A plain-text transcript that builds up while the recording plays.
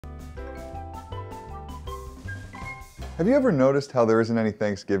Have you ever noticed how there isn't any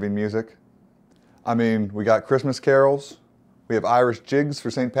Thanksgiving music? I mean, we got Christmas carols, we have Irish jigs for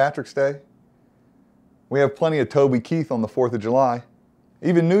St. Patrick's Day, we have plenty of Toby Keith on the 4th of July.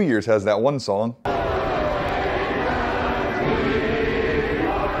 Even New Year's has that one song.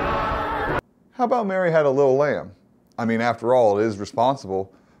 How about Mary Had a Little Lamb? I mean, after all, it is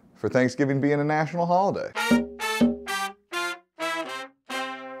responsible for Thanksgiving being a national holiday.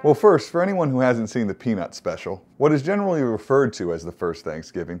 Well, first, for anyone who hasn't seen the Peanut special, what is generally referred to as the first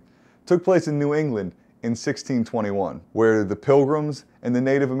Thanksgiving took place in New England in 1621, where the Pilgrims and the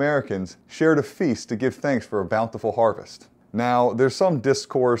Native Americans shared a feast to give thanks for a bountiful harvest. Now, there's some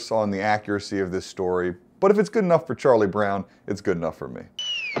discourse on the accuracy of this story, but if it's good enough for Charlie Brown, it's good enough for me.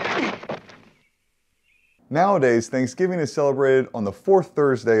 Nowadays, Thanksgiving is celebrated on the 4th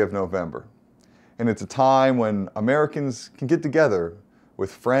Thursday of November, and it's a time when Americans can get together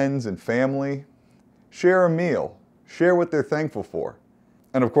with friends and family, share a meal, share what they're thankful for,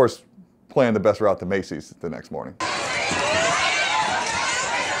 and of course, plan the best route to Macy's the next morning.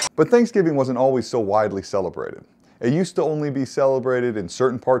 But Thanksgiving wasn't always so widely celebrated. It used to only be celebrated in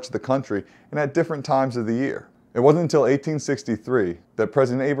certain parts of the country and at different times of the year. It wasn't until 1863 that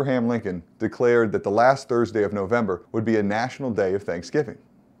President Abraham Lincoln declared that the last Thursday of November would be a national day of Thanksgiving.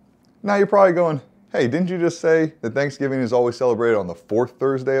 Now you're probably going, hey, didn't you just say that Thanksgiving is always celebrated on the 4th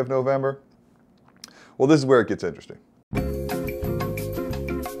Thursday of November? Well, this is where it gets interesting.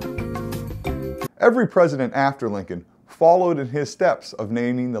 Every president after Lincoln followed in his steps of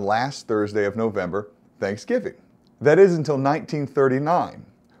naming the last Thursday of November Thanksgiving. That is until 1939,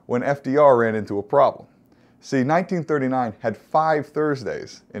 when FDR ran into a problem. See, 1939 had 5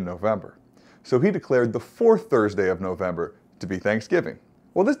 Thursdays in November, so he declared the 4th Thursday of November to be Thanksgiving.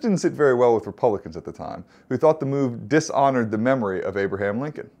 Well, this didn't sit very well with Republicans at the time, who thought the move dishonored the memory of Abraham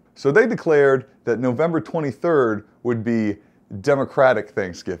Lincoln. So they declared that November 23rd would be Democratic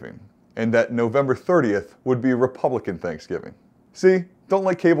Thanksgiving, and that November 30th would be Republican Thanksgiving. See, don't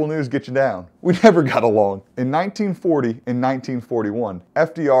let cable news get you down. We never got along. In 1940 and 1941,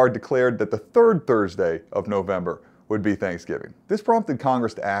 FDR declared that the 3rd Thursday of November would be Thanksgiving. This prompted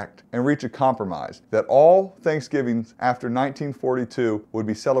Congress to act and reach a compromise that all Thanksgivings after 1942 would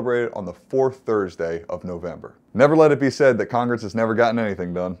be celebrated on the 4th Thursday of November. Never let it be said that Congress has never gotten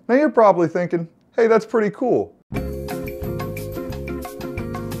anything done. Now you're probably thinking, hey, that's pretty cool.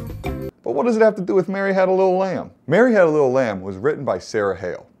 But what does it have to do with Mary Had a Little Lamb? Mary Had a Little Lamb was written by Sarah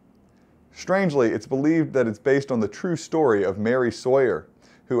Hale. Strangely, it's believed that it's based on the true story of Mary Sawyer,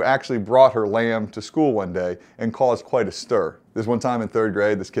 who actually brought her lamb to school one day and caused quite a stir. This one time in 3rd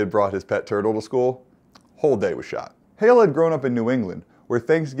grade, this kid brought his pet turtle to school. Whole day was shot. Hale had grown up in New England, where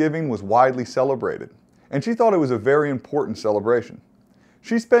Thanksgiving was widely celebrated, and she thought it was a very important celebration.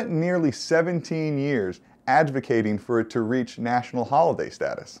 She spent nearly 17 years advocating for it to reach national holiday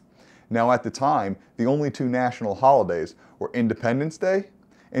status. Now at the time, the only 2 national holidays were Independence Day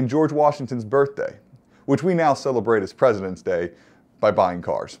and George Washington's birthday, which we now celebrate as President's Day by buying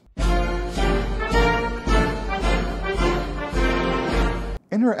cars.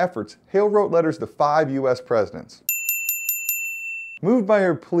 In her efforts, Hale wrote letters to 5 U.S. presidents. Moved by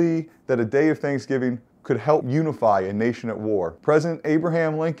her plea that a day of Thanksgiving could help unify a nation at war, President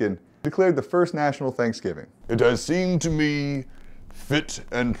Abraham Lincoln declared the first national Thanksgiving. It has seemed to me fit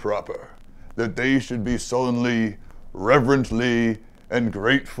and proper that they should be solemnly, reverently, and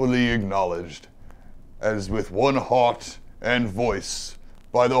gratefully acknowledged, as with one heart and voice,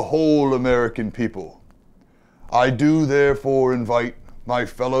 by the whole American people. I do therefore invite my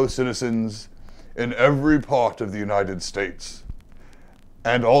fellow citizens in every part of the United States,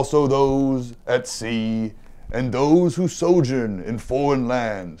 and also those at sea and those who sojourn in foreign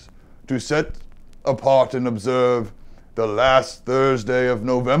lands, to set apart and observe the last Thursday of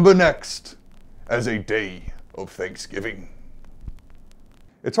November next as a day of Thanksgiving.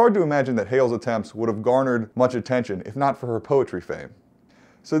 It's hard to imagine that Hale's attempts would have garnered much attention if not for her poetry fame.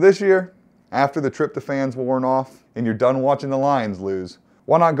 So this year, after the tryptophan's worn off and you're done watching the Lions lose,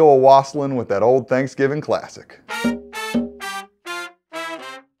 why not go a-wassailing with that old Thanksgiving classic?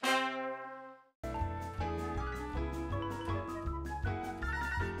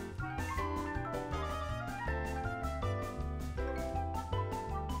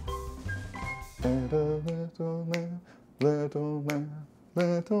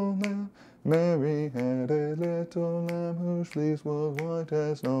 Little lamb, Mary had a little lamb whose fleece was white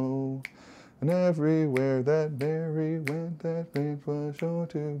as snow. And everywhere that Mary went, that prince was sure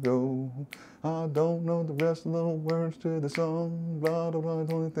to go. I don't know the rest of the words to the song, but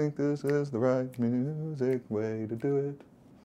I only think this is the right music way to do it.